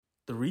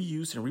The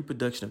reuse and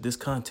reproduction of this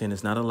content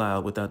is not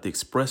allowed without the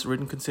express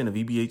written consent of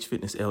EBH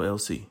Fitness,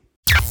 LLC.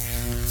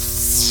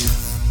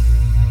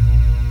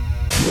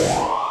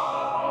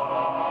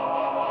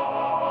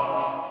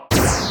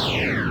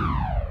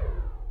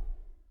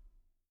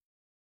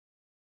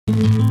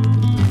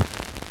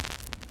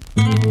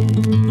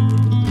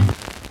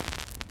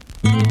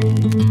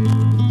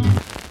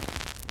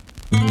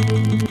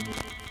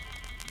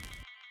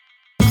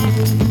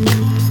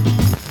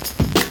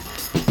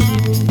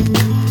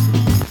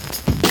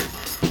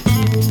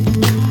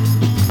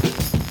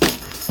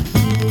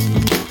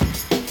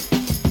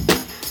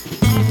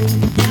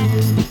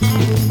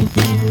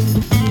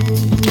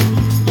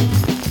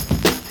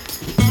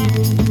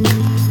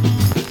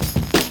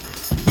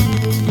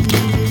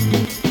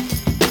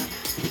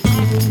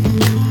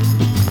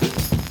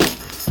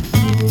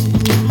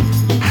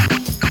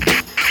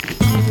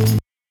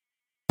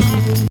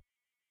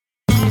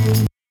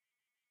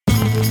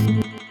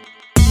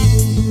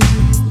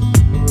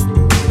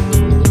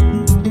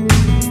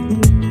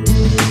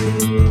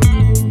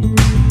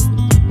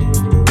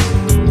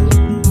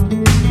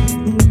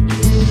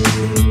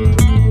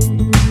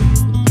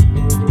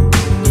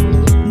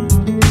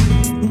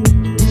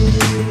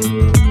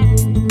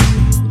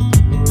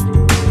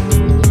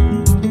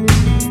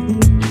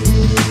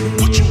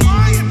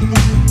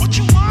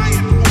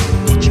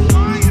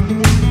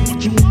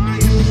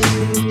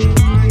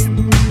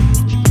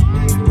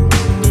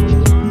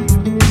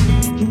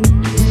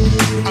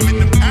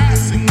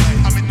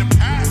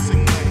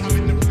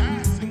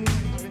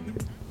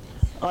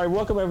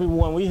 Welcome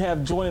everyone. We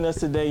have joining us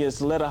today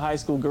is Letta High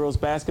School girls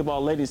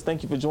basketball. Ladies,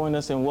 thank you for joining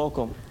us and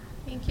welcome.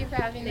 Thank you for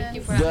having us.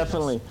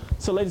 Definitely.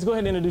 So ladies, go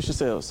ahead and introduce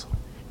yourselves.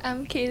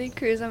 I'm Kaylee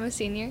Cruz, I'm a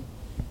senior.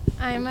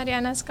 I'm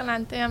Mariana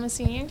Escalante, I'm a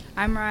senior.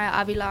 I'm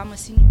Mariah Avila, I'm a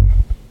senior.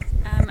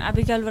 I'm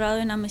Abigail Alvarado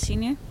and I'm a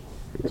senior.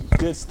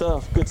 Good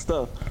stuff, good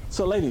stuff.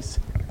 So ladies,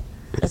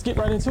 let's get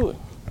right into it.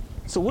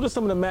 So what are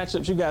some of the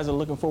matchups you guys are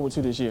looking forward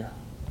to this year?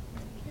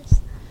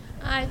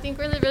 I think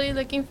we're really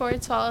looking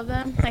forward to all of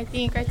them. I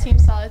think our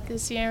team's solid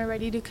this year and we're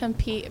ready to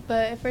compete.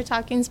 But if we're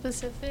talking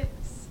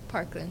specifics,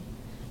 Parkland.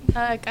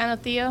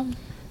 Canotio.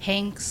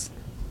 Hanks.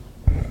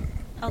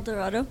 El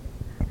Dorado.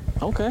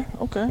 Okay.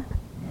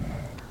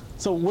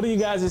 So what are you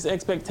guys'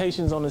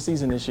 expectations on the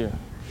season this year?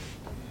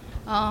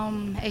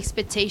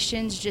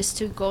 Expectations just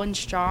to go in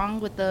strong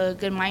with a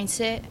good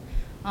mindset.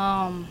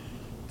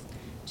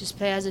 Just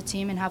play as a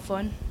team and have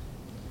fun.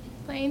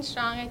 Playing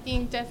strong, I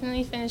think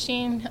definitely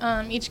finishing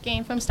each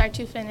game from start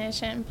to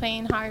finish and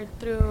playing hard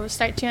through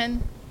start to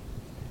end.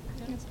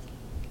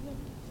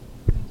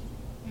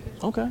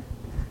 Okay,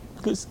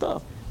 good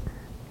stuff.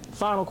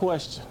 Final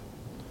question.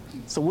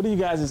 So what are you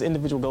guys'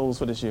 individual goals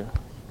for this year?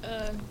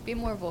 Be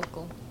more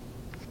vocal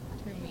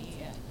for me,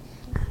 yeah.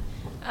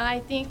 I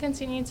think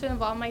continuing to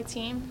involve my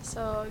team,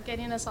 so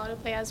getting us all to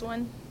play as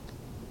one.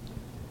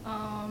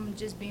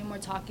 Just being more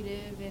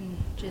talkative and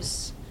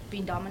just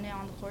being dominant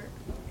on the court.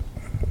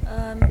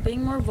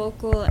 Being more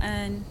vocal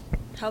and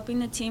helping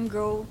the team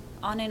grow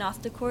on and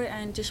off the court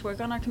and just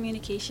work on our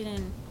communication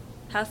and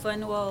have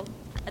fun while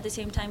at the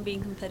same time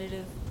being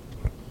competitive.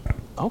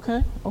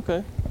 Okay.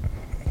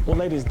 Well,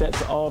 ladies,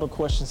 that's all the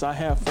questions I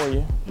have for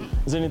you.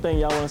 Is there anything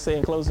y'all want to say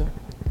in closing?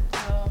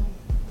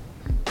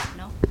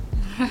 No.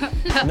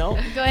 No?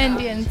 Go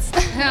Indians.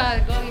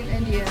 Go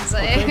Indians.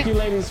 Well, thank you,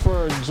 ladies,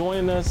 for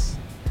joining us.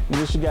 We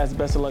wish you guys the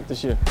best of luck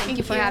this year. Thank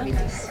you for having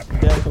us.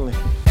 Definitely.